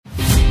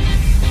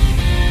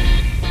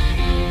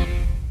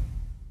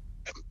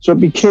So it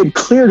became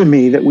clear to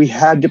me that we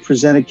had to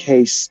present a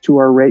case to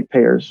our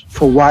ratepayers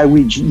for why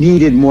we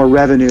needed more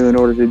revenue in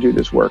order to do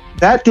this work.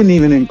 That didn't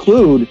even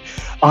include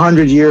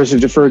 100 years of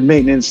deferred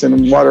maintenance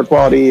and water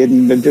quality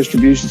and the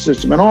distribution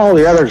system and all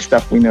the other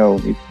stuff we know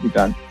needs to be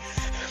done.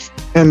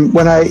 And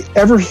when I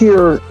ever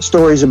hear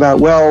stories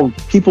about, well,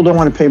 people don't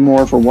want to pay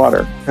more for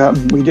water,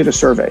 we did a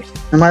survey.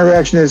 And my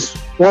reaction is,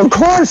 well, of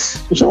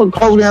course. If someone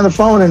calls me on the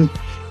phone and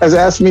has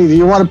asked me, do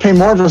you want to pay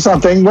more for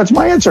something? What's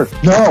my answer?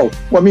 No.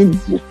 Well, I mean,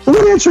 who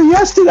would answer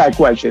yes to that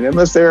question?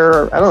 Unless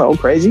they're, I don't know,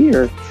 crazy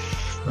or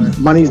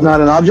money's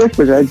not an object,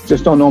 which I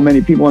just don't know many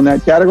people in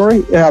that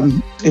category.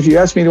 If you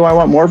ask me, do I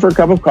want more for a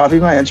cup of coffee?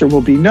 My answer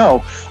will be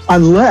no.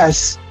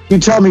 Unless you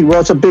tell me,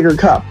 well, it's a bigger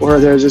cup or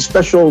there's a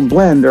special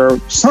blend or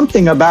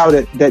something about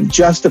it that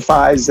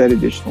justifies that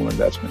additional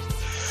investment.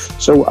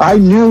 So I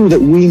knew that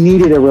we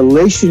needed a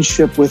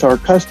relationship with our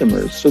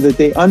customers so that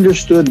they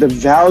understood the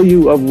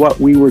value of what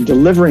we were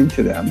delivering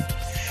to them.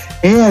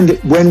 And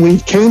when we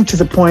came to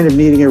the point of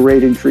needing a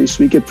rate increase,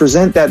 we could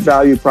present that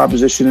value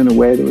proposition in a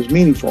way that was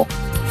meaningful.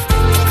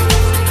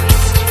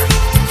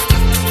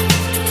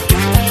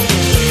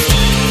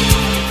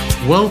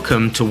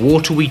 Welcome to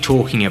What Are We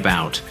Talking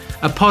About,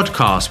 a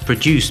podcast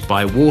produced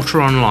by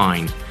Water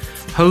Online.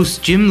 Hosts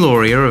Jim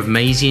Laurier of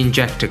Maisie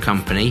Injector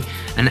Company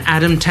and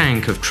Adam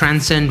Tank of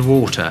Transcend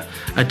Water,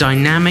 a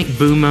dynamic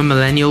boomer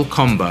millennial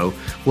combo,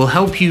 will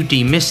help you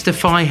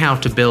demystify how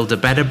to build a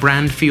better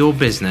brand for your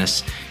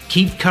business,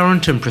 keep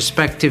current and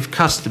prospective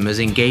customers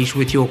engaged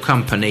with your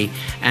company,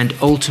 and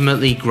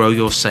ultimately grow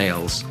your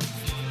sales.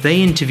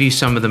 They interview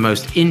some of the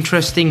most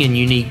interesting and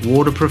unique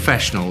water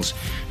professionals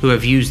who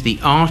have used the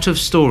art of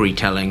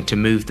storytelling to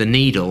move the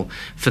needle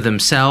for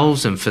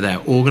themselves and for their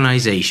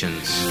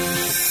organizations.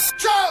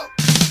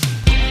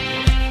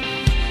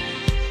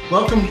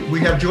 Welcome.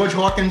 We have George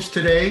Hawkins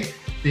today,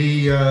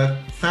 the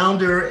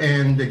founder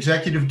and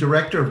executive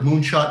director of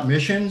Moonshot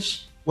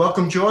Missions.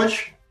 Welcome,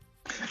 George.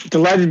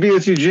 Delighted to be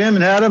with you, Jim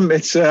and Adam.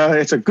 It's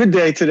a good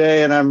day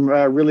today, and I'm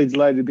really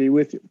delighted to be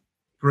with you.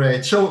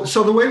 Great. So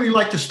the way we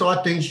like to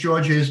start things,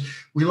 George, is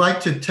we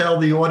like to tell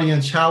the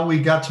audience how we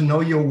got to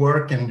know your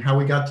work and how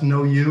we got to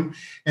know you.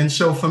 And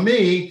so for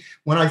me,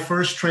 when I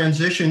first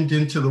transitioned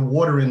into the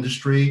water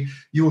industry,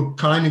 you were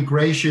kind and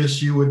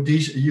gracious. You were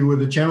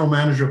the general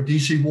manager of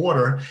DC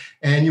Water,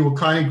 and you were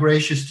kind and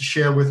gracious to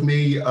share with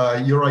me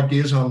your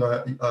ideas on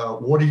the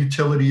water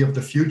utility of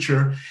the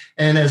future.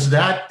 And as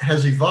that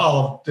has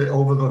evolved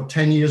over the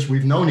 10 years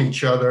we've known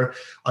each other,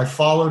 I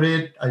followed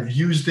it. I've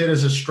used it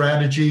as a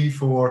strategy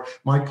for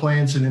my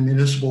plans in the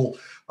municipal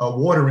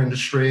water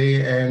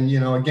industry. And,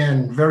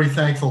 again, very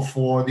thankful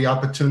for the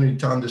opportunity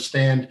to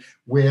understand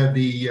where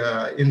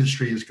the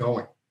industry is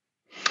going.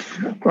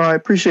 Well, I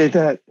appreciate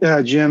that,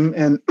 Jim.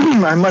 And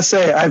I must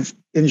say, I've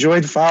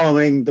enjoyed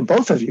following the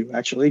both of you,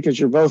 actually, because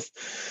you're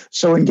both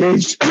so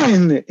engaged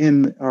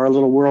in our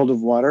little world of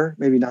water,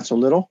 maybe not so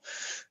little.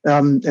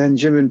 And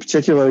Jim in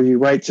particular, you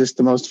write just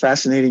the most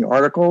fascinating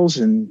articles,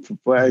 and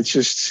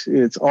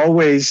it's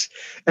always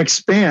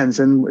expands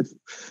and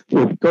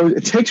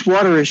it takes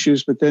water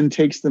issues, but then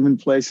takes them in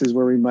places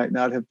where we might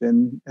not have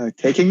been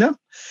taking them.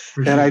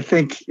 Sure. And I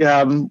think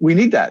we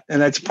need that,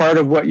 and that's part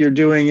of what you're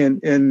doing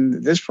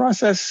in this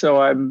process.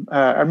 So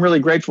I'm really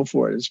grateful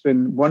for it. It's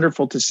been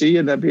wonderful to see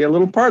and to be a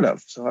little part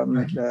of. So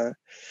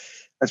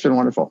that's been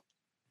wonderful.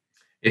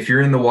 If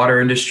you're in the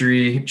water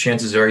industry,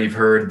 chances are you've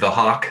heard the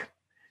Hawk,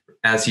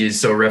 as he is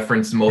so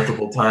referenced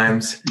multiple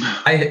times.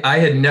 I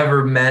had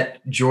never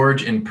met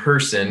George in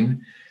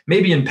person,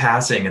 maybe in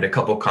passing at a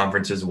couple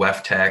conferences,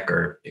 WEFTech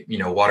or,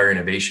 Water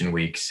Innovation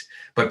Weeks,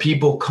 but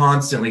people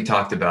constantly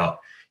talked about,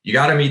 you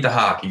got to meet the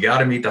Hawk, you got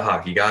to meet the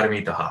Hawk, you got to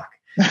meet the Hawk.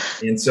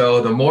 And so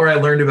the more I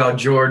learned about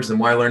George, the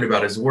more I learned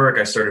about his work,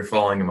 I started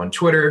following him on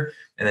Twitter.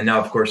 And then now,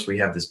 of course, we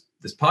have this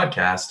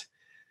podcast.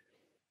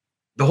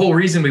 The whole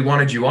reason we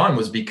wanted you on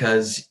was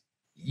because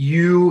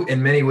you,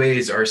 in many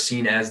ways, are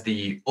seen as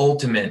the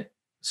ultimate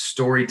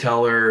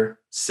storyteller,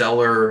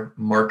 seller,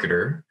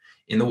 marketer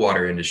in the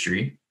water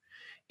industry.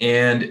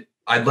 And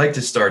I'd like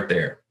to start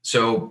there.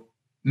 So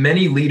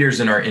many leaders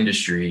in our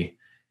industry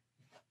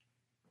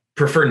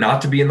prefer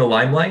not to be in the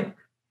limelight.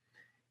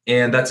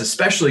 And that's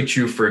especially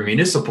true for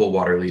municipal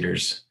water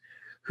leaders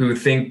who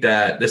think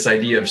that this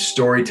idea of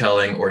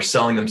storytelling or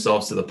selling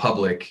themselves to the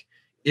public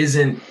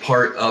isn't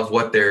part of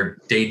what their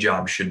day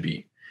job should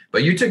be.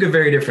 But you took a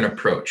very different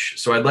approach.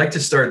 So I'd like to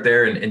start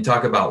there and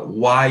talk about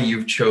why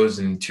you've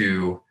chosen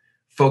to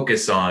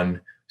focus on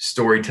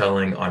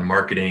storytelling, on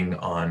marketing,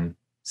 on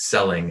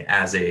selling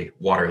as a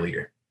water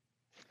leader.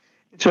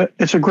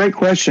 It's a great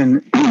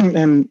question.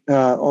 And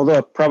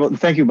although probably,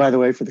 thank you, by the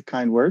way, for the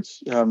kind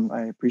words.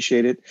 I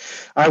appreciate it.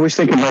 I always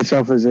think of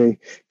myself as a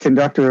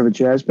conductor of a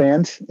jazz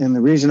band. And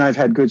the reason I've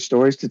had good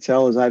stories to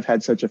tell is I've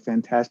had such a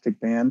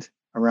fantastic band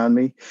around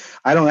me.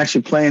 I don't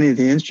actually play any of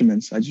the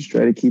instruments. I just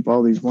try to keep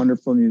all these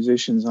wonderful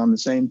musicians on the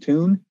same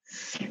tune.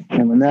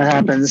 And when that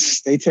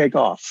happens, they take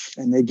off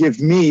and they give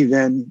me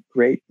then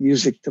great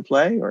music to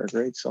play or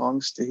great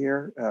songs to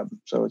hear.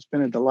 So it's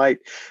been a delight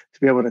to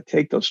be able to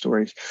take those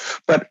stories.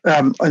 But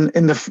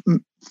in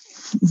the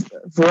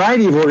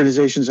variety of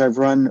organizations I've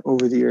run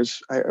over the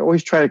years, I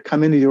always try to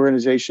come into the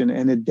organization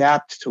and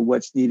adapt to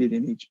what's needed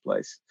in each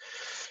place.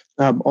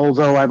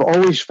 Although I've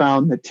always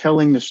found that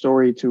telling the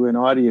story to an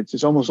audience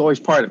is almost always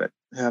part of it.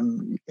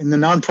 In the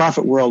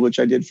nonprofit world, which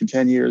I did for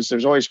 10 years,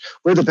 there's always,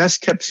 we're the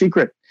best kept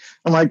secret.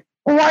 I'm like,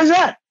 well, why is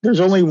that? There's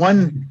only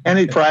one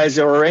enterprise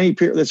or any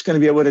peer that's going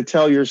to be able to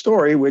tell your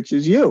story, which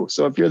is you.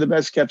 So if you're the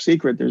best kept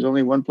secret, there's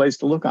only one place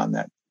to look on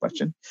that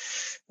question.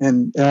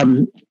 And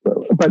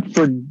but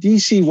for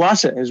DC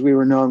Wasa, as we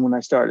were known when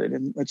I started,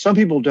 and what some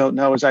people don't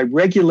know is I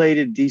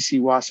regulated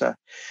DC Wasa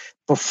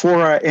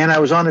and I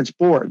was on its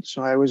board.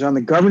 So I was on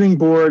the governing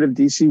board of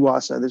DC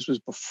Wasa. This was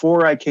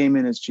before I came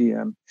in as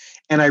GM,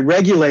 and I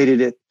regulated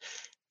it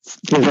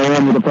because I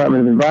ran the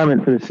Department of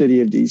Environment for the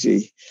city of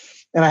DC.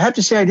 And I have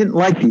to say, I didn't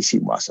like DC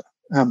Wasa.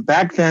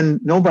 Back then,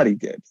 nobody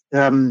did.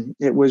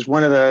 It was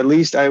one of the, at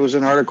least I was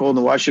an article in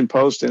the Washington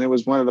Post, and it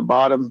was one of the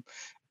bottom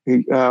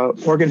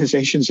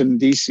organizations in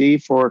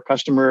DC for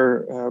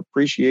customer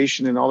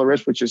appreciation and all the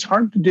rest, which is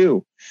hard to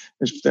do.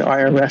 There's the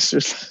IRS,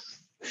 there's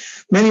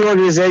many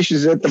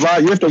organizations at the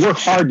bottom. You have to work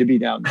hard to be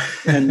down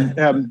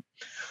there.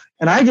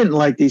 And I didn't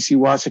like DC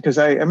Wasa because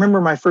I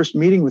remember my first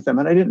meeting with them,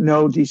 and I didn't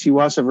know DC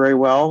Wasa very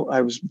well.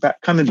 I was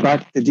coming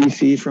back to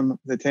DC from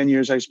the 10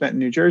 years I spent in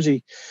New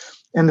Jersey.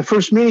 And the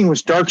first meeting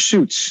was dark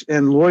suits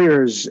and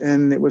lawyers,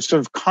 and it was sort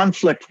of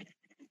conflict.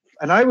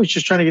 And I was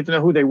just trying to get to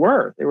know who they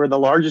were. They were the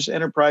largest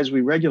enterprise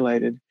we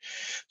regulated.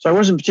 So I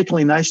wasn't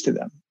particularly nice to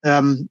them.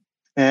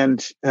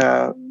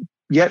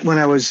 Yet when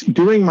I was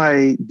doing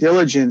my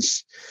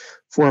diligence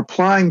for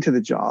applying to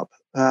the job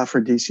for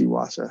DC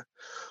Wasa,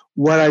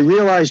 what I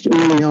realized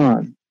early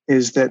on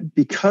is that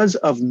because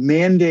of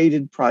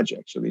mandated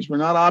projects, so these were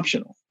not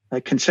optional,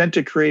 like consent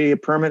decree, a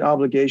permit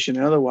obligation,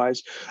 and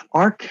otherwise,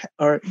 our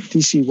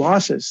DC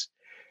Wasa's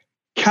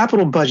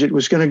capital budget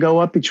was going to go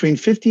up between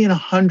 $50 and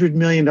 $100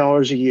 million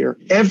a year,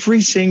 every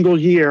single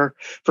year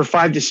for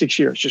 5 to 6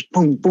 years, just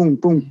boom, boom,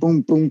 boom,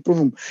 boom, boom,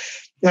 boom.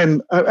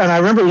 And I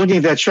remember looking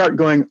at that chart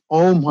going,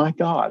 oh my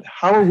God,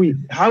 how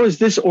is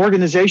this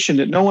organization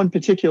that no one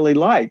particularly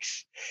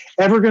likes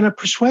ever going to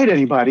persuade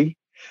anybody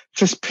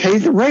to pay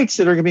the rates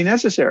that are going to be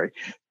necessary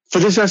for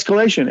this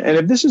escalation? And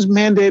if this is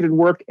mandated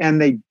work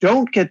and they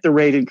don't get the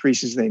rate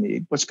increases they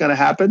need, what's going to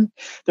happen?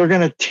 They're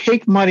going to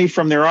take money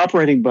from their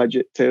operating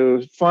budget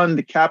to fund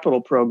the capital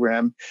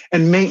program,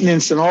 and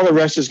maintenance and all the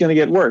rest is going to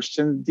get worse.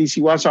 And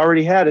DC Wasa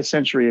already had a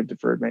century of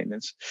deferred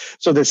maintenance.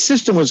 So the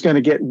system was going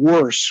to get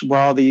worse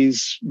while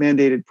these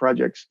mandated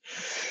projects.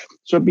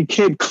 So it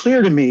became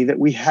clear to me that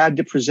we had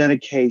to present a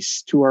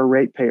case to our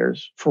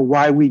ratepayers for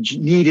why we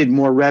needed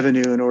more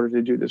revenue in order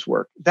to do this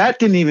work. That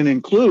didn't even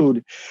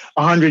include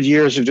 100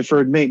 years of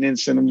deferred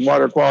maintenance and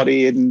water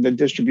quality and the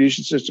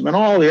distribution system and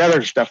all the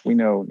other stuff we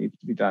know needs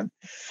to be done.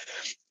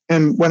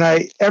 And when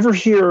I ever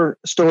hear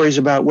stories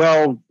about,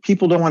 well,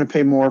 people don't want to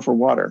pay more for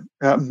water,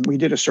 we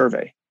did a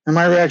survey. And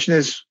my reaction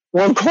is,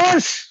 well, of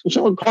course. If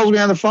someone calls me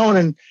on the phone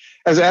and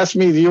has asked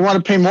me, do you want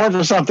to pay more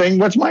for something?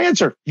 What's my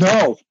answer?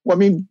 No. I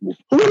mean,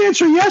 who would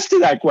answer yes to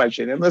that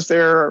question? Unless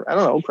they're, I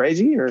don't know,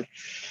 crazy or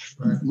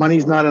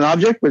money's not an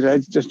object, which I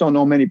just don't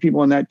know many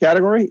people in that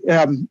category.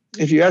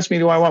 If you ask me,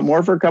 do I want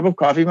more for a cup of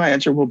coffee? My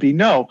answer will be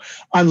no,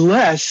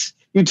 unless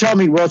you tell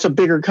me, well, it's a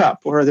bigger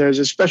cup or there's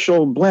a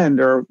special blend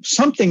or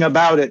something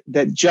about it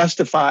that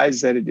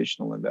justifies that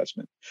additional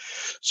investment.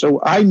 So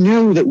I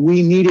knew that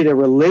we needed a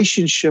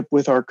relationship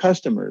with our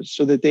customers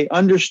so that they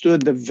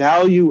understood the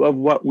value of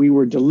what we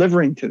were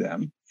delivering to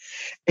them.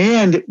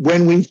 And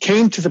when we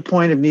came to the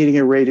point of needing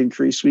a rate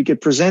increase, we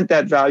could present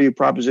that value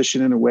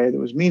proposition in a way that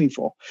was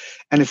meaningful.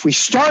 And if we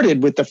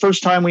started with the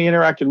first time we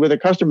interacted with a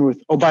customer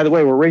with, oh, by the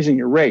way, we're raising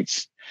your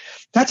rates,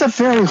 that's a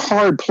very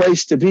hard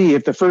place to be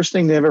if the first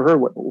thing they ever heard,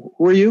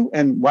 who are you?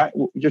 And why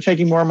you're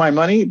taking more of my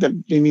money?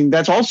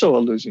 That's also a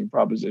losing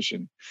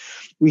proposition.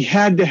 We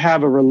had to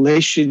have a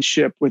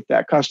relationship with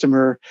that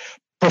customer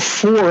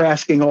before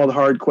asking all the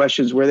hard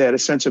questions where they had a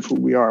sense of who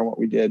we are and what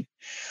we did.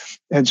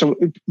 And so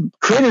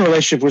creating a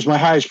relationship was my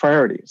highest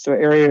priority. So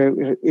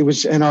it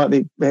was, and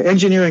the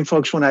engineering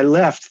folks, when I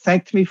left,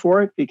 thanked me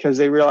for it because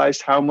they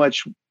realized how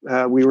much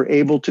we were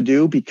able to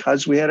do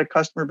because we had a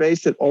customer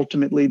base that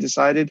ultimately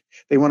decided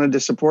they wanted to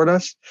support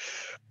us.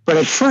 But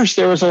at first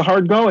there was a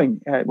hard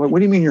going. What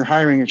do you mean you're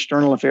hiring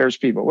external affairs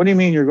people? What do you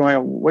mean you're going,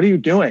 what are you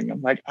doing?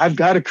 I'm like, I've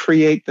got to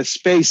create the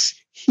space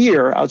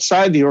here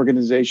outside the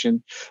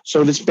organization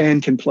so this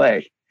band can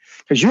play.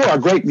 Because you are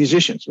great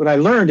musicians. What I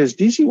learned is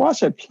DC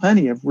Wasa had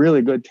plenty of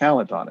really good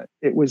talent on it.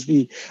 It was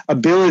the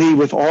ability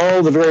with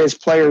all the various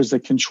players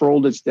that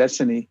controlled its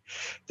destiny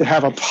to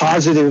have a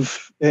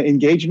positive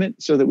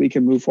engagement so that we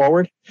can move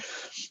forward.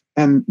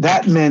 And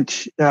that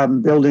meant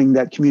building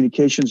that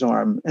communications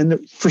arm.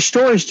 And for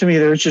stories, to me,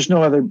 there's just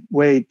no other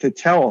way to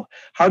tell.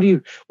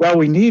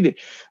 We need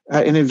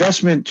an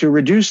investment to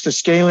reduce the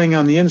scaling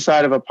on the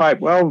inside of a pipe.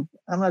 Well,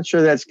 I'm not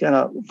sure that's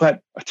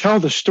but tell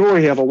the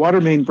story of a water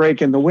main break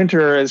in the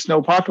winter as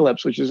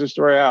snowpocalypse, which is a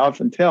story I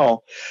often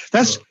tell.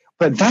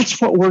 But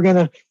that's what we're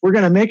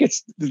gonna make it.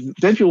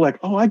 Then people are like,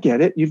 oh, I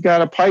get it. You've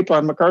got a pipe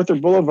on MacArthur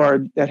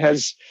Boulevard that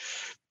has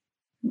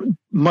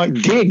my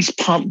digs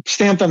pump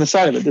stamped on the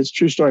side of it. That's a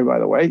true story, by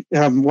the way.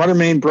 Water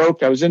main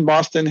broke. I was in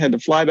Boston, had to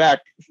fly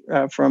back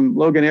from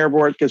Logan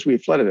Airport because we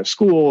had flooded a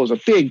school. It was a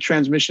big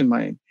transmission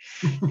line.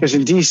 Because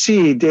in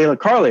DC, De La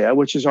Carlia,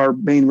 which is our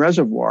main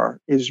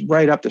reservoir, is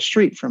right up the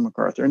street from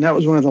MacArthur. And that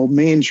was one of the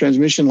main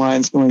transmission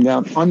lines going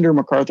down under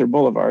MacArthur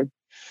Boulevard.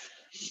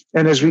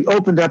 And as we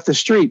opened up the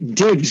street,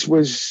 Miggs,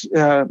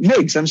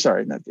 I'm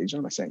sorry, not Diggs, what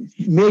am I saying?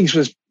 Miggs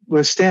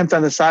was stamped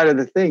on the side of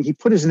the thing. He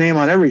put his name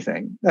on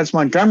everything. That's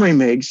Montgomery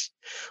Miggs,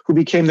 who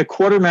became the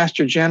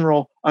quartermaster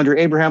general under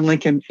Abraham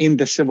Lincoln in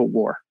the Civil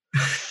War.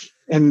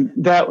 And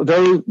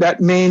that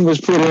main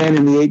was put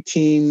in the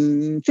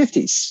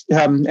 1850s.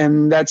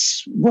 And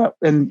that's what,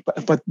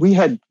 but we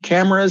had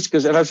cameras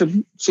because I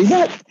said, see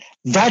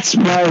that's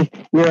why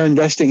we're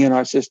investing in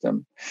our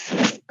system.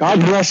 God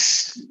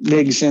bless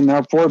Miggs and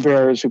our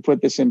forebears who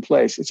put this in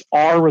place. It's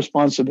our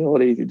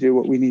responsibility to do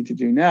what we need to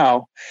do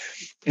now.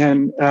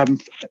 And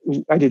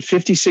I did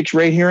 56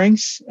 rate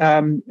hearings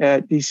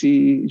at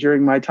DC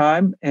during my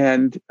time,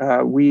 and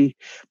we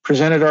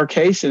presented our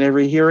case in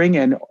every hearing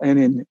and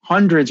in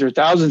hundreds or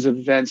thousands of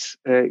events.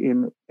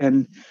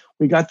 And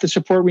we got the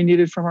support we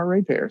needed from our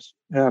ratepayers.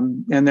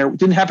 And it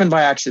didn't happen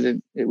by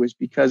accident. It was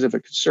because of a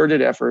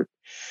concerted effort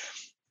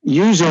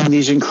using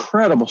these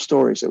incredible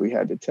stories that we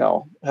had to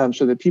tell,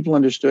 so that people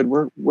understood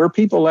we're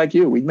people like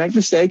you. We make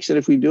mistakes, and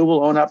if we do,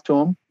 we'll own up to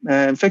them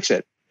and fix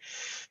it.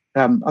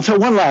 I'll tell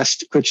one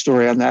last quick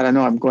story on that. I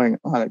know I'm going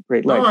on at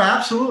great length. No,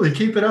 absolutely.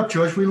 Keep it up,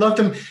 George. We love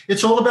them.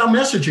 It's all about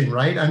messaging,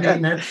 right? I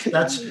mean,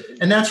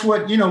 that's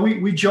what,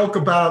 we joke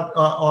about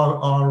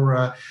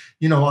our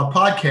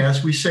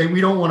podcast. We say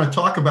we don't want to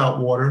talk about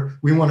water.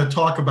 We want to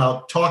talk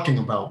about talking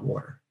about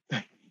water.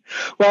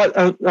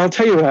 Well, I'll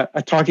tell you what,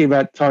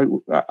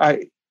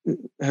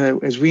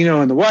 as we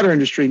know in the water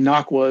industry,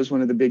 NAWCWA is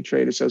one of the big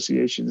trade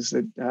associations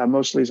that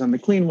mostly is on the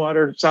clean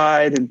water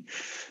side. And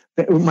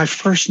my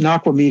first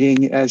NAWCWA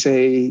meeting as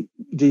a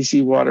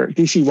DC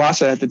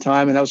WASA at the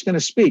time, and I was going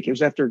to speak. It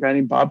was after a guy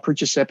named Bob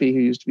Perciasepi,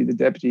 who used to be the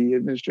deputy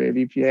administrator of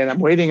EPA, and I'm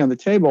waiting on the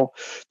table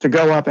to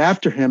go up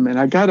after him, and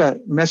I got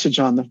a message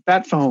on the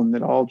bat phone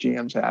that all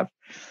GMs have.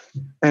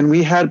 And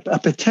we had a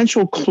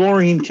potential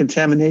chlorine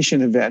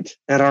contamination event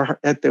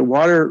at the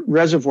water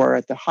reservoir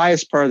at the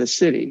highest part of the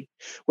city,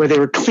 where they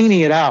were cleaning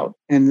it out,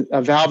 and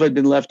a valve had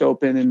been left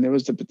open, and there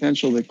was the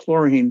potential that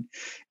chlorine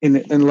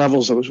in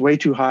levels that was way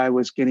too high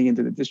was getting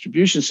into the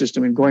distribution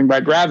system and going by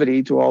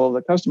gravity to all of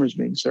the customers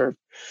being served.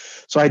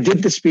 So I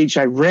did the speech.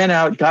 I ran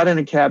out, got in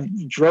a cab,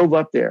 drove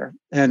up there,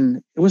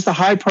 and it was the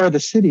high part of the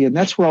city, and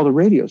that's where all the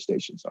radio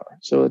stations are.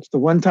 So it's the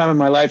one time in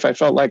my life I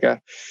felt like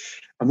a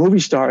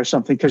movie star or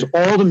something, because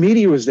all the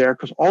media was there,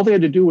 because all they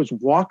had to do was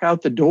walk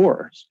out the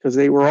doors, because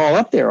they were all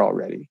up there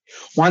already,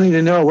 wanting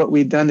to know what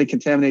we'd done to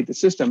contaminate the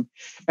system.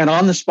 And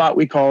on the spot,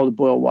 we called a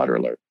boil water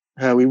alert.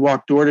 We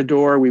walked door to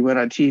door. We went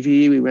on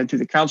TV. We went through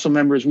the council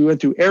members. We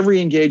went through every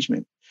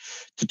engagement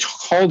to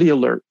call the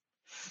alert.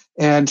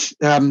 And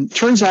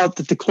turns out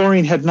that the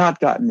chlorine had not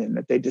gotten in,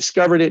 that they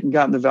discovered it and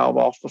gotten the valve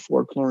off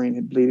before chlorine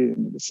had bleeded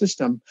into the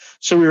system.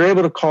 So we were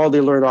able to call the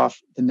alert off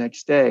the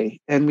next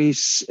day. And we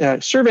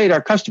surveyed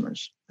our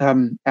customers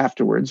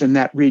afterwards in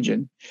that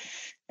region.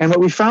 And what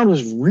we found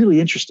was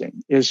really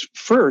interesting is,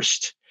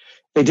 first,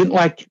 they didn't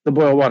like the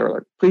boil water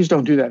alert. Please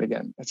don't do that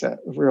again. That's a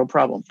real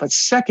problem. But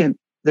second,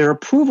 their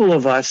approval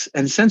of us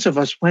and sense of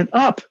us went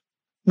up,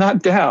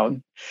 not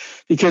down.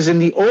 Because in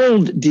the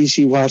old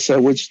DC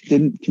WASA, which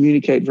didn't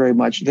communicate very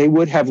much, they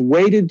would have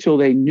waited till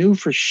they knew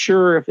for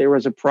sure if there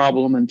was a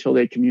problem until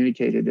they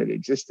communicated it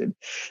existed.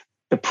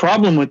 The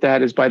problem with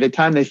that is by the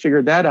time they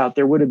figured that out,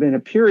 there would have been a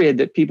period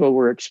that people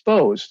were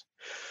exposed.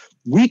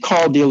 We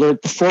called the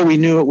alert before we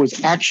knew it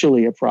was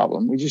actually a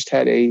problem. We just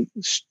had a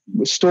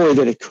story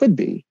that it could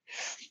be.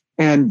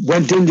 And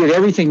went in, did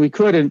everything we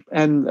could.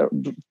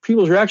 And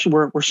people's reaction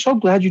were, we're so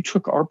glad you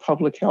took our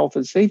public health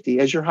and safety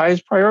as your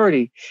highest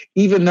priority,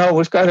 even though it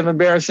was kind of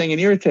embarrassing and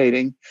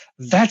irritating.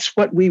 That's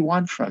what we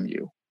want from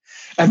you.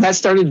 And that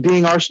started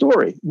being our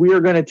story. We are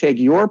going to take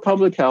your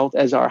public health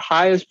as our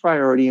highest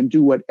priority and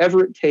do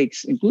whatever it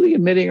takes, including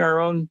admitting our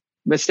own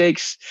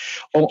mistakes,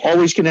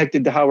 always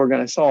connected to how we're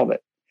going to solve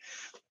it.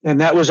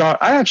 And that was I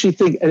actually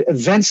think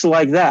events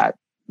like that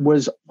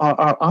was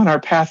on our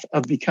path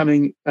of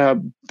becoming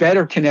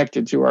better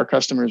connected to our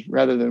customers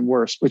rather than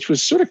worse, which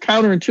was sort of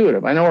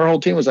counterintuitive. I know our whole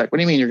team was like, what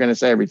do you mean you're going to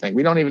say everything?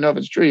 We don't even know if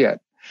it's true yet.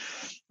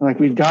 Like,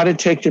 we've got to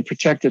take the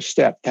protective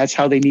step. That's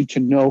how they need to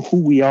know who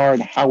we are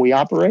and how we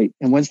operate.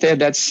 And once they had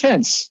that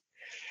sense,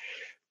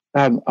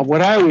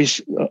 what I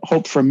always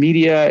hope from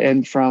media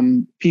and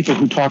from people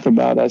who talk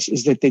about us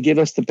is that they give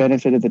us the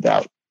benefit of the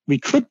doubt. We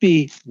could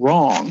be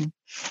wrong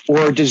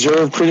or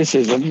deserve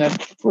criticism.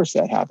 Of course,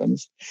 that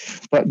happens.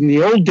 But in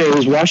the old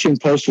days, Washington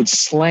Post would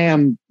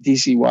slam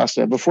DC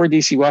WASA before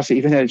DC WASA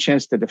even had a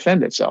chance to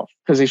defend itself,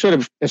 because they sort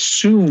of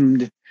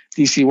assumed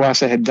DC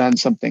WASA had done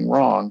something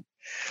wrong.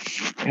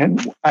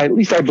 And at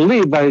least I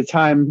believe by the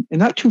time, and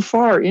not too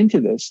far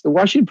into this, the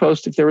Washington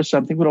Post, if there was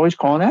something, would always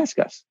call and ask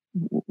us.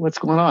 what's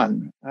going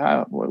on?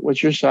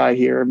 What's your side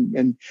here?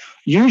 And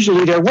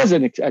usually there was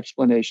an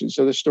explanation.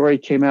 So the story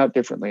came out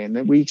differently. And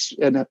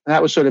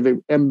that was sort of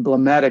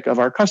emblematic of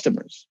our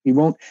customers. You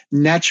won't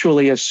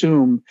naturally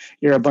assume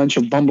you're a bunch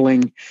of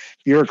bumbling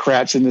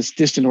bureaucrats in this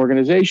distant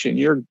organization.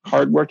 You're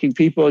hardworking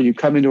people. You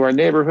come into our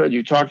neighborhood.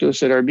 You talk to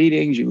us at our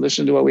meetings. You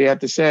listen to what we have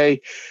to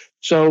say.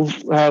 So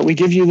we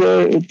give you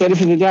the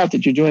benefit of the doubt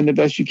that you're doing the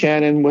best you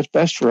can and what's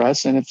best for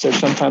us. And if there's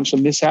sometimes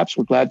some mishaps,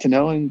 we're glad to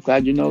know and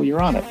glad you know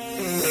you're on it.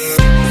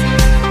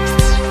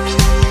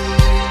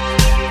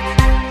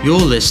 You're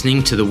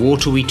listening to the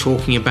Water We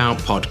Talking About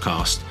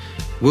podcast.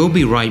 We'll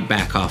be right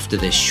back after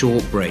this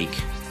short break.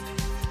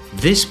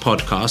 This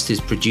podcast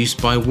is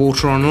produced by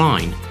Water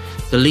Online,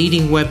 the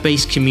leading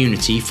web-based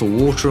community for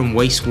water and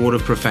wastewater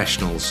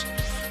professionals.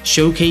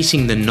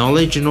 Showcasing the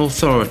knowledge and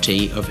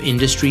authority of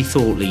industry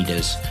thought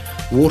leaders,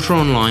 Water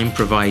Online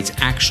provides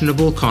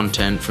actionable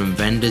content from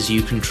vendors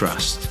you can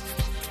trust.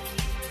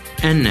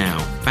 And now,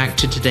 back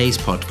to today's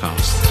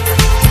podcast.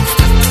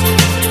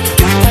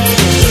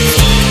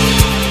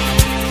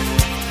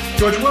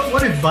 George,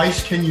 what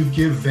advice can you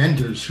give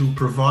vendors who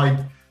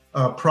provide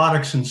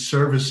products and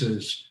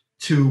services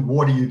to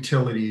water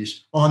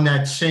utilities on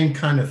that same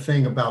kind of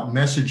thing about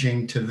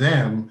messaging to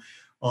them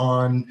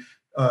on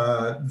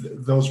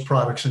those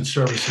products and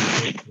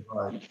services they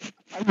provide?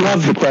 I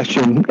love the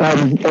question,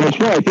 and it's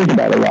what I think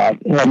about a lot,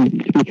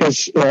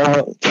 because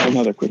I'll tell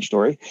another quick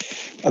story.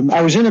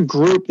 I was in a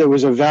group that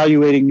was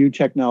evaluating new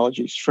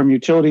technologies from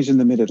utilities in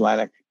the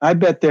Mid-Atlantic. I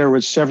bet there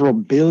was several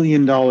 $1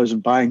 billion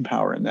of buying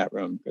power in that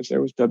room, because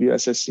there was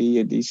WSSC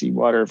and DC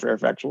Water,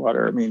 Fairfax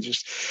Water. I mean,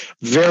 just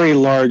very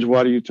large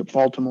water utility,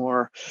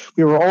 Baltimore.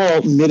 We were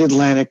all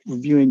Mid-Atlantic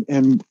reviewing,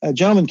 and a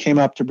gentleman came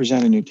up to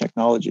present a new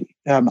technology.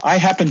 I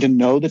happen to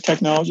know the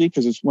technology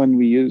because it's one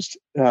we used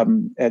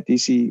at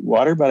DC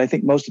Water, but I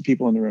think most of the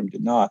people in the room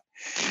did not.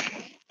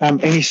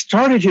 And he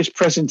started his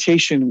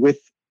presentation with,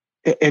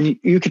 and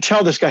you could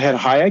tell this guy had a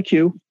high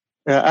IQ.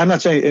 I'm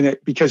not saying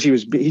it because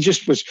he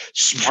just was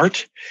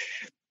smart,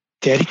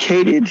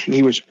 dedicated.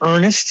 He was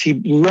earnest. He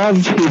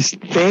loved his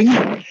thing.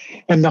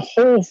 And the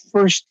whole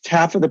first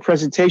half of the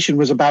presentation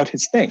was about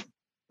his thing.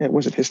 It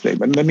wasn't his thing,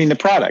 but I mean the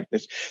product.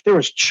 There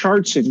was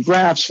charts and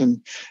graphs,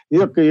 and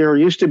look, it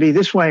used to be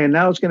this way, and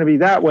now it's going to be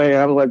that way. And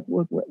I was like,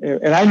 what?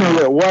 And I knew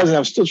what it was, and I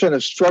was still trying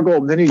to struggle.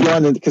 And then he's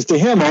gone, because to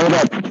him, all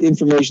that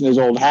information is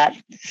old hat.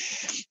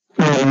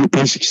 And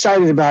he was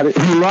excited about it.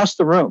 And he lost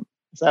the room.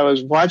 So I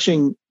was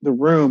watching the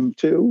room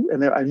too,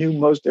 and I knew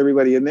most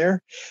everybody in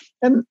there.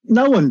 And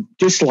no one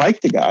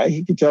disliked the guy.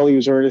 He could tell he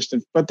was earnest,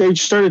 but they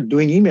started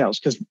doing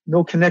emails because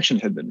no connection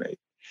had been made.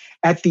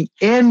 At the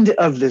end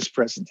of this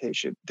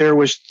presentation, there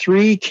was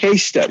 3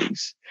 case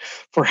studies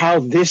for how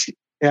this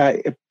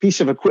piece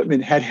of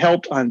equipment had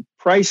helped on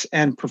price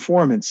and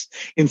performance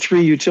in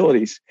 3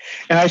 utilities.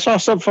 And I saw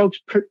some folks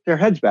put their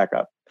heads back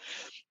up.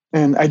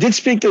 And I did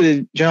speak to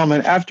the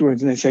gentleman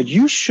afterwards, and they said,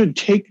 you should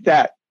take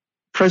that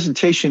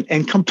presentation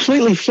and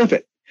completely flip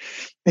it.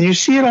 And you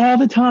see it all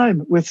the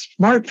time with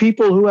smart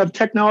people who have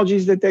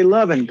technologies that they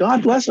love, and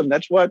God bless them.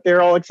 That's what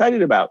they're all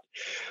excited about.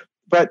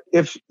 But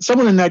if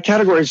someone in that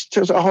category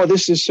says, oh,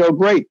 this is so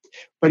great,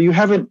 but you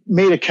haven't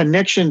made a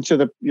connection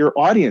to your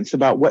audience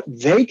about what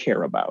they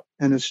care about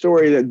and a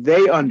story that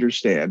they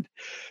understand,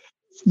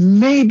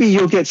 maybe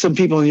you'll get some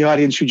people in the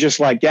audience who just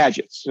like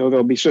gadgets. So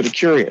they'll be sort of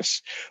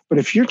curious. But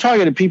if you're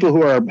talking to people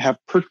who have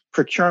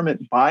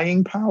procurement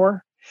buying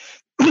power,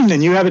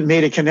 and you haven't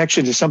made a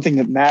connection to something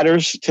that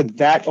matters to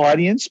that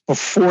audience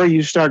before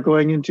you start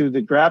going into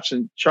the graphs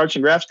and charts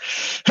and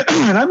graphs,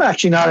 and I'm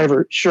actually not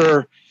ever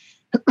sure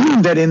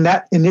that in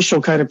that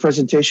initial kind of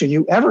presentation,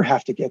 you ever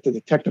have to get to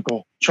the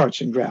technical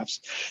charts and graphs.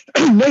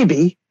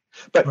 Maybe,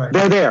 but right.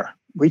 They're there.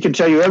 We can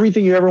tell you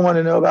everything you ever want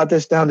to know about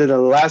this down to the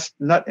last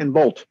nut and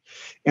bolt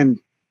and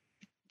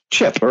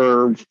chip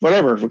or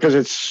whatever, because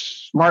it's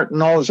smart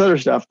and all this other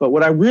stuff. But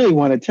what I really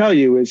want to tell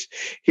you is,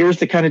 here's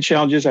the kind of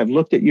challenges. I've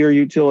looked at your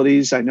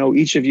utilities. I know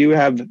each of you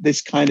have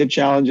this kind of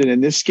challenge and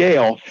in this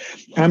scale.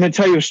 And I'm going to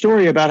tell you a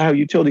story about how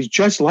utilities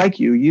just like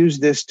you use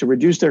this to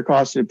reduce their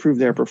costs and improve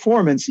their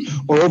performance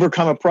or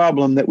overcome a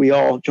problem that we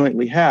all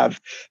jointly have.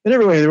 And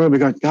everybody in the room will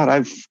be going, God,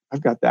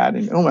 I've got that.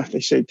 And oh,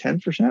 they say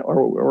 10%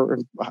 or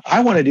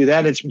I want to do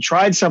that. It's been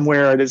tried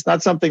somewhere and it's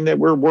not something that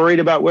we're worried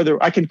about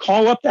whether I can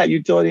call up that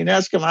utility and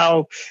ask them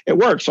how it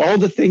works. All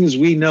the things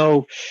we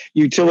know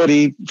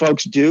utility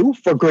folks do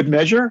for good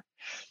measure.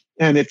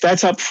 And if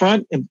that's up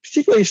front, and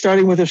particularly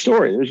starting with a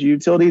story, there's a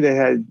utility that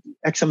had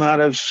X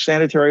amount of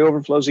sanitary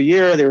overflows a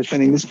year. They were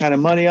spending this kind of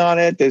money on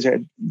it. There's a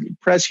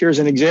press. Here's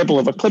an example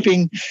of a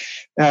clipping.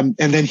 And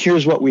then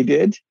here's what we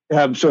did.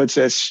 So it's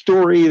a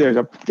story. There's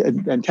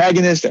an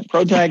antagonist, a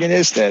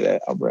protagonist, a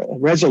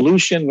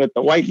resolution with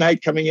the white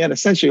knight coming in,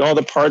 essentially all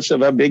the parts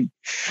of a big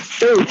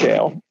fairy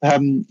tale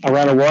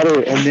around a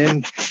water. And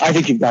then I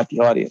think you've got the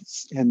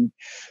audience. And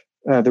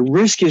the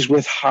risk is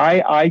with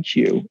high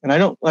IQ, and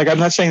I'm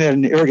not saying that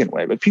in an arrogant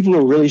way, but people who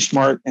are really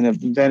smart and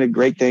have invented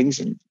great things,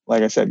 and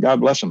like I said,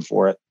 God bless them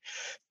for it,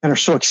 and are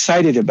so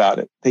excited about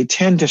it. They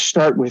tend to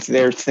start with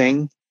their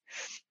thing,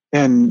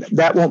 And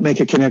that won't make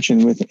a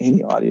connection with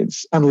any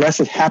audience unless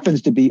it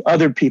happens to be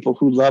other people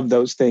who love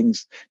those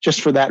things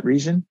just for that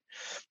reason.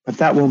 But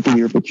that won't be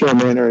your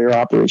procurement or your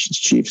operations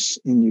chiefs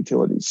in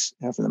utilities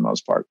for the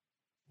most part.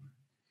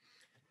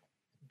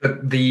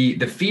 The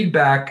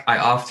feedback I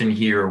often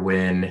hear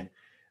when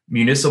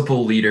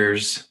municipal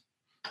leaders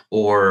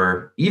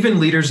or even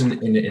leaders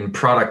in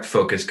product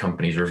focused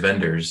companies or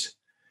vendors,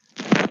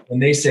 when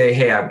they say,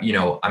 hey,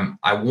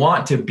 I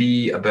want to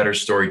be a better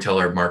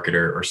storyteller,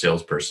 marketer, or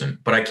salesperson,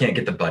 but I can't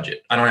get the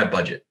budget. I don't have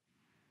budget.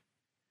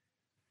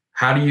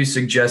 How do you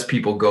suggest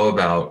people go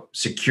about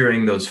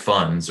securing those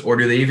funds, or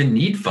do they even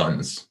need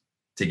funds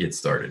to get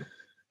started?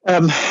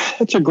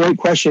 That's a great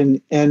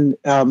question. And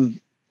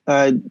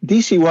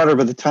DC Water,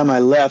 by the time I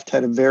left,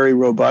 had a very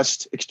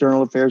robust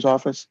external affairs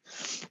office,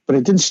 but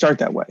it didn't start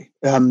that way.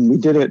 We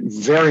did it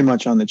very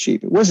much on the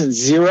cheap. It wasn't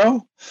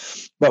zero,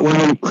 but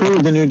when we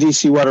created the new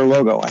DC Water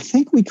logo, I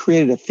think we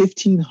created a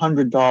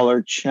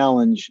 $1,500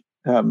 challenge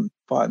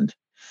fund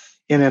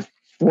in a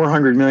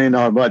 $400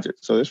 million budget.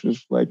 So this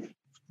was like,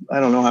 I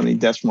don't know how many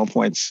decimal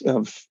points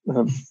of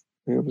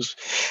it was,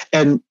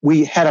 and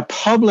we had a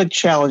public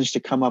challenge to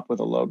come up with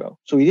a logo.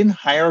 So we didn't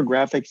hire a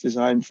graphics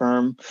design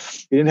firm.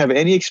 We didn't have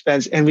any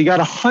expense, and we got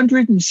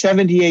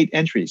 178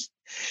 entries.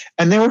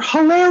 And they were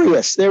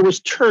hilarious. There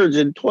was turds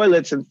and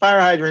toilets and fire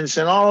hydrants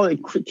and all the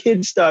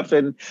kid stuff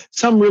and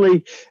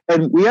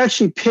and we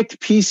actually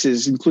picked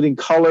pieces, including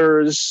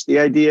colors, the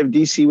idea of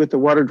DC with the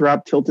water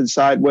drop tilted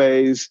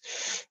sideways,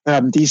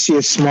 DC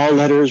as small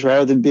letters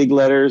rather than big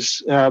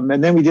letters.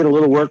 And then we did a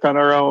little work on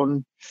our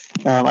own.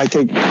 I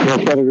take more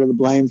credit or the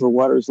blame for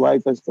water's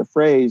life as the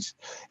phrase.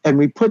 And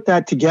we put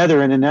that together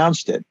and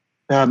announced it.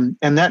 And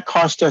that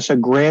cost us a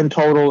grand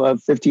total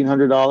of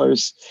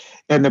 $1,500.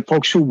 And the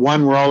folks who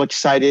won were all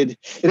excited.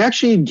 It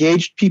actually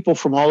engaged people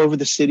from all over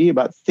the city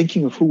about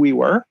thinking of who we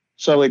were.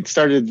 So it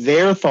started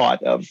their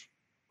thought of,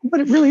 but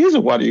it really is a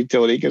water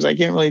utility because I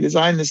can't really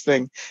design this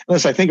thing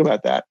unless I think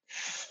about that.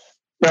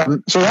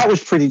 So that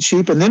was pretty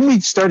cheap. And then we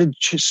started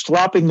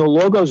swapping the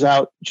logos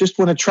out just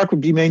when a truck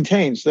would be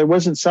maintained. So there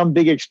wasn't some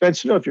big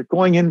expense. If you're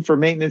going in for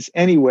maintenance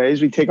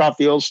anyways, we take off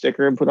the old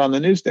sticker and put on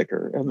the new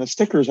sticker. And the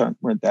stickers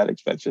weren't that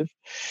expensive.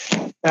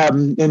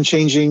 And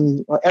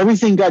changing,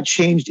 everything got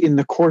changed in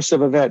the course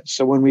of events.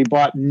 So when we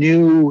bought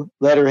new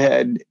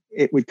letterhead,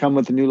 it would come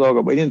with a new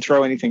logo. But we didn't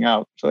throw anything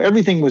out. So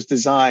everything was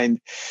designed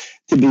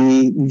to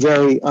be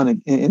very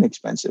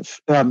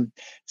inexpensive.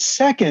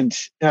 Second,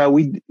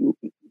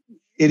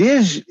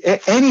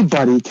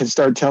 anybody can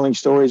start telling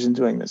stories and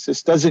doing this.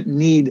 This doesn't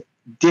need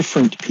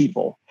different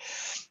people.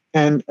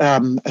 And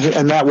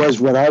that was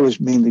what I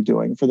was mainly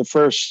doing. For the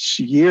first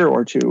year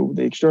or two,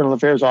 the external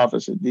affairs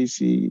office at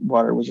DC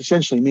Water was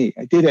essentially me.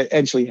 I did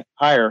eventually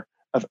hire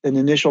an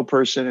initial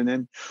person. And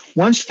then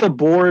once the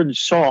board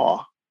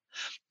saw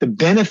the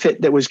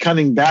benefit that was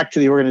coming back to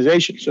the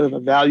organization, sort of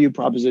a value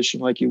proposition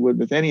like you would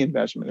with any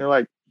investment, they're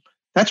like,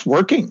 that's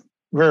working.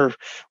 We're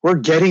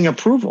getting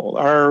approval.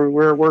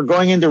 We're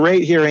going into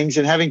rate hearings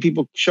and having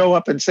people show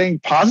up and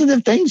saying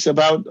positive things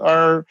about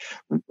our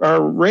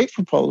rate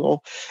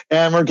proposal,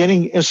 and we're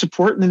getting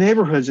support in the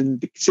neighborhoods. And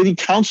the city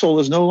council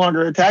is no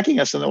longer attacking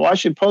us, and the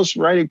Washington Post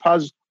writing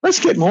positive. Let's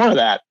get more of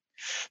that.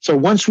 So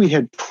once we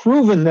had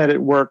proven that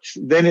it works,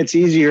 then it's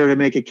easier to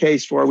make a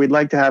case for. We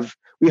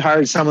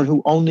hired someone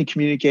who only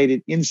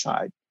communicated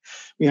inside.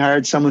 We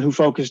hired someone who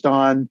focused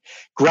on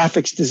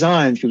graphics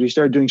design because we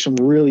started doing some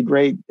really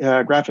great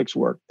graphics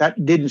work.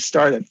 That didn't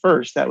start at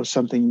first. That was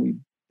something we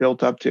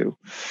built up to.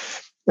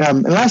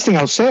 And the last thing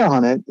I'll say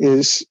on it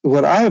is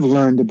what I have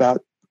learned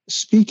about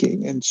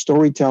speaking and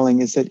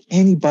storytelling is that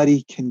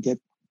anybody can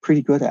get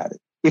pretty good at it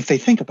if they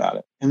think about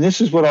it. And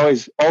this is what I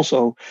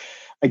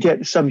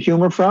get some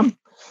humor from.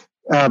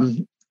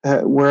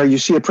 Where you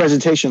see a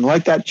presentation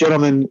like that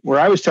gentleman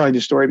where I was telling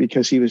the story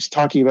because he was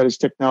talking about his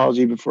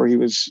technology before he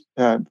was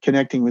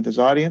connecting with his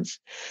audience.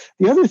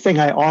 The other thing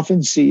I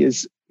often see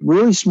is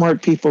really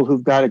smart people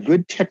who've got a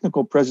good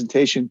technical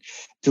presentation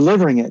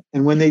delivering it.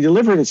 And when they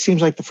deliver it, it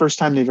seems like the first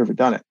time they've ever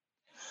done it.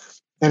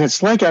 And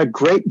it's like a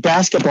great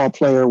basketball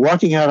player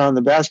walking out on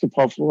the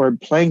basketball floor and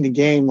playing the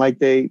game like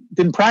they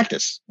didn't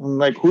practice. And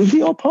like, who's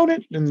the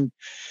opponent? And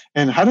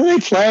how do they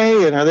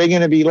play? And are they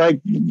going to be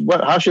like,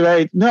 what? How should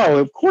I? No,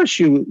 of course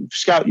you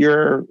scout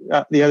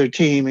the other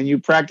team and you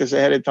practice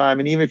ahead of time.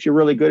 And even if you're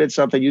really good at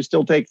something, you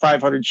still take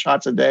 500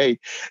 shots a day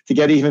to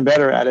get even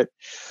better at it.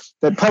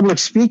 That public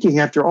speaking,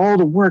 after all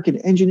the work in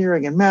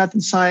engineering and math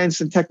and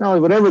science and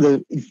technology, whatever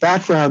the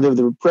background of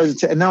the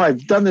presentation, and now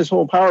I've done this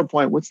whole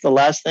PowerPoint, what's the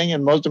last thing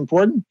and most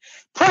important?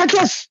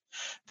 Practice.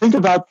 Think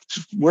about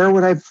where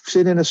would I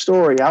sit in a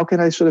story? How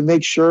can I sort of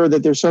make sure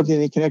that there's something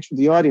that connects with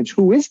the audience?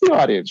 Who is the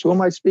audience? Who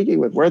am I speaking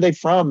with? Where are they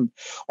from?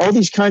 All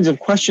these kinds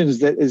of questions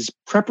that is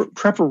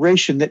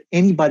preparation that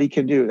anybody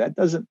can do. That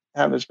doesn't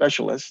have a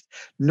specialist.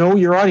 Know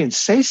your audience.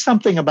 Say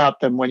something about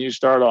them when you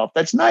start off.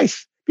 That's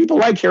nice. People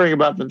like hearing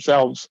about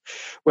themselves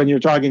when you're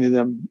talking to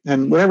them.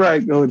 And whenever I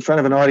go in front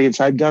of an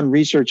audience, I've done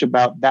research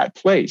about that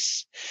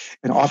place.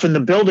 And often the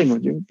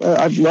building,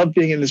 I've loved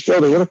being in this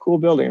building. What a cool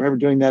building. I remember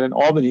doing that in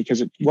Albany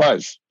because it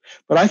was.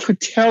 but I could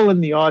tell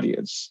in the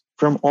audience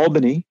from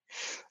Albany.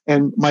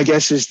 And my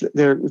guess is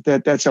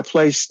that that's a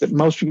place that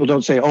most people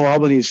don't say, oh,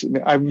 Albany's,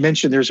 I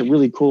mentioned there's a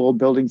really cool old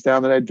buildings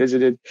down that I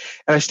visited.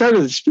 And I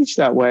started the speech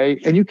that way.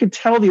 And you could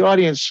tell the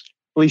audience,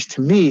 at least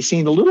to me,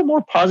 seemed a little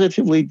more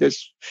positively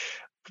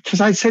because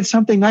I said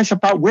something nice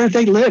about where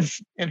they live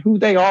and who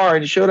they are,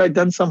 and showed I'd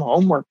done some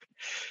homework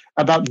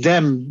about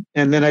them.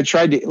 And then I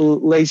tried to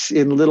lace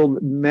in little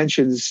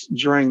mentions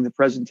during the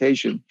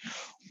presentation.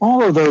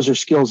 All of those are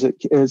skills that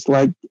is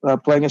like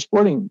playing a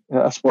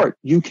sport.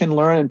 You can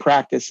learn and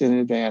practice in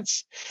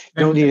advance.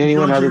 You don't need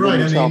anyone other than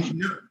yourself. I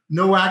mean,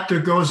 no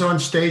actor goes on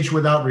stage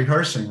without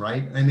rehearsing,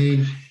 right? I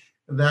mean,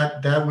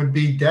 that would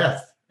be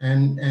death.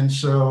 And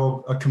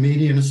so a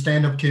comedian, a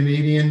stand-up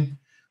comedian,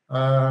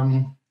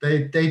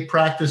 they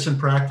practice and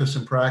practice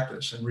and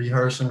practice and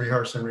rehearse and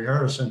rehearse and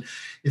rehearse. And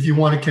if you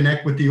want to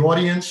connect with the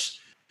audience,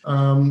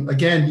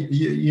 again,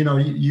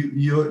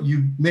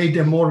 you made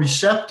them more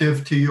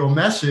receptive to your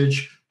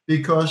message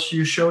because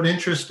you showed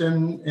interest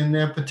in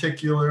their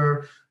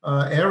particular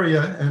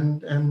area,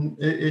 and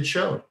it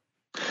showed.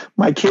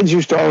 My kids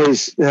used to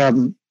always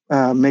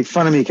make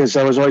fun of me because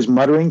I was always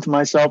muttering to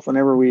myself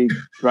whenever we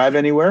drive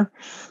anywhere.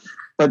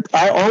 But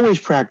I always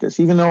practice,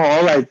 even though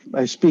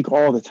I speak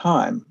all the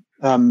time.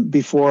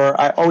 Before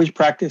I always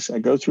practice, I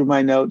go through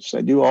my notes.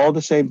 I do all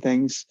the same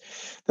things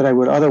that I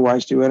would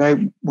otherwise do.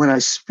 And when I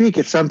speak,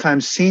 it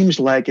sometimes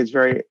seems like it's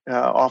very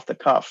off the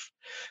cuff.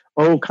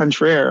 Au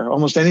contraire,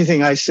 almost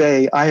anything I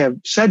say, I have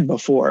said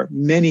before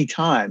many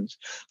times.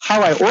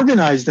 How I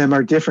organize them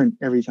are different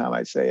every time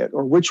I say it,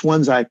 or which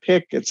ones I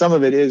pick. And some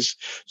of it is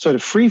sort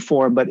of free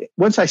form. But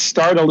once I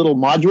start a little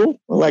module,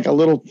 like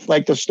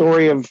the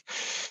story of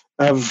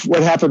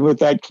what happened with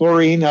that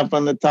chlorine up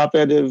on the top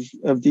end of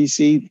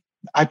DC,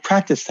 I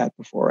practiced that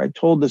before. I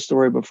told the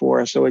story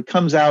before. So it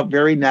comes out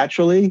very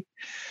naturally.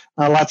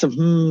 Lots of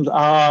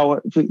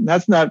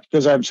that's not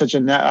because I'm such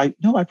I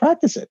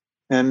practice it.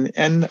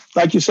 And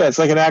like you said, it's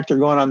like an actor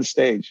going on the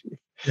stage.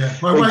 Yeah,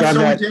 my wife's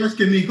always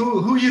asking me,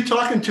 who are you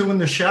talking to in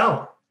the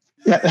shower?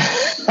 Yeah,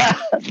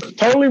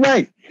 totally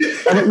right.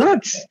 And it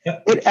works.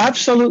 It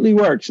absolutely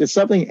works. It's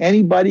something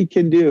anybody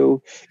can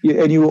do,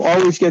 and you will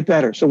always get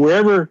better. So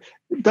wherever,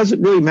 it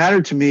doesn't really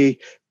matter to me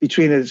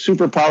between a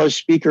super polished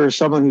speaker or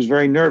someone who's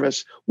very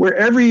nervous.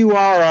 Wherever you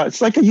are,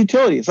 it's like a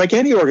utility. It's like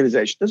any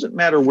organization. It doesn't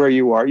matter where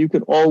you are. You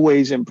can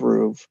always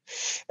improve.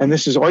 And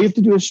this is all you have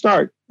to do is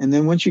start. And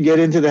then once you get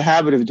into the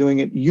habit of doing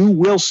it, you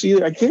will see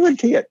it. I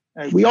guarantee it.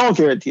 We all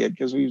guarantee it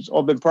because we've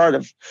all been part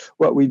of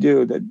what we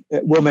do, that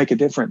it will make a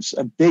difference,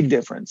 a big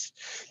difference.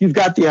 You've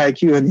got the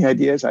IQ and the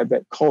ideas, I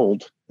bet,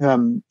 cold.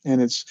 And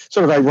it's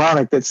sort of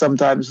ironic that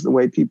sometimes the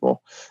way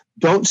people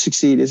don't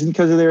succeed isn't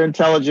because of their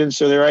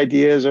intelligence or their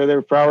ideas or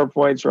their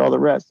PowerPoints or all the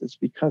rest. It's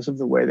because of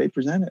the way they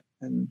present it.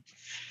 And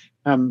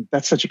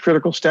that's such a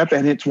critical step,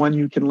 and it's one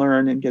you can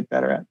learn and get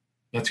better at.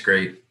 That's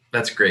great.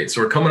 That's great.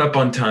 So we're coming up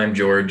on time,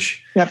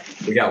 George. Yep.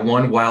 We got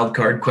one wild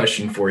card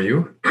question for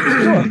you.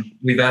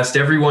 We've asked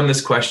everyone this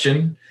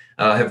question,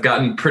 have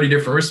gotten pretty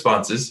different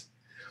responses.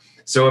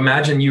 So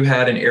imagine you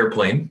had an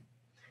airplane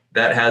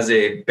that has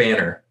a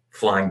banner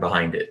flying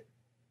behind it.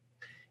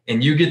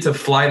 And you get to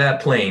fly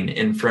that plane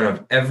in front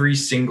of every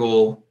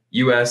single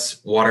U.S.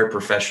 water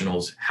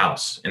professional's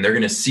house. And they're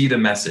going to see the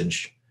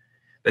message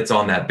that's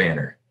on that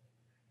banner.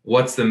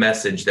 What's the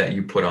message that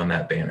you put on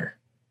that banner?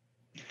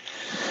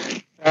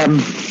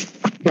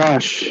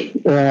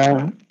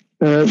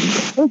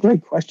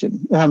 Great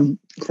question.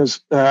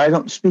 Because I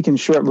don't speak in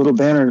short little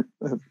banner.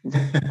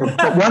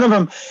 But one of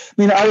them,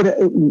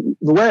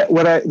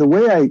 the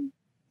way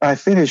I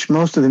finish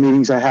most of the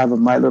meetings I have of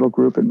my little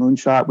group at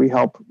Moonshot. We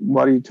help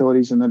water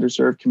utilities and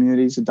underserved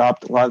communities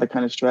adopt a lot of the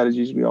kind of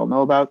strategies we all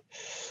know about.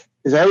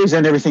 Is I always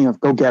end everything of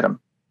 "go get them,"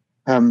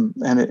 and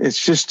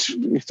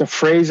it's a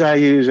phrase I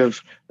use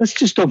of "let's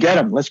just go get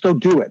them, let's go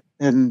do it."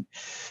 And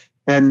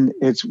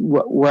it's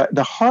what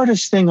the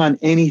hardest thing on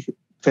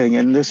anything.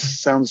 And this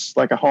sounds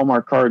like a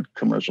Hallmark card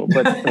commercial,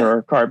 but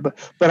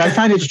I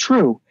find it's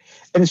true.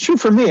 And it's true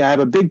for me. I have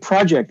a big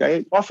project.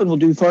 I often will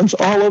do things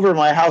all over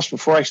my house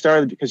before I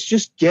started because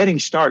just getting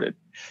started.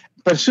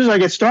 But as soon as I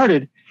get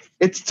started,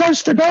 it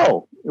starts to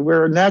go.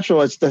 We're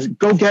natural. It's the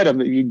go get them.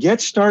 You get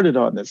started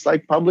on this,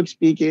 like public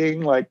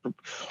speaking, like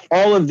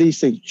all of these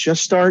things.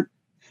 Just start,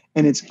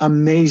 and it's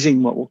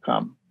amazing what will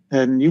come.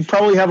 And you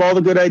probably have all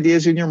the good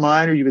ideas in your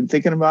mind, or you've been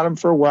thinking about them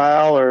for a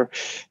while, or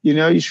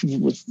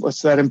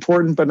what's that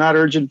important but not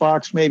urgent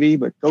box maybe,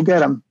 but go get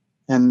them.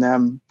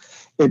 And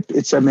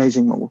it's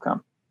amazing what will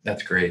come.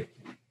 That's great.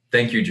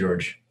 Thank you,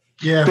 George.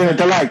 Yeah. Been a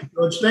delight.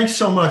 George, thanks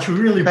so much. We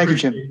really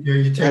appreciate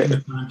you taking the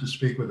time to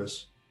speak with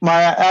us.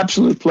 My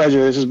absolute pleasure.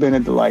 This has been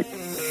a delight.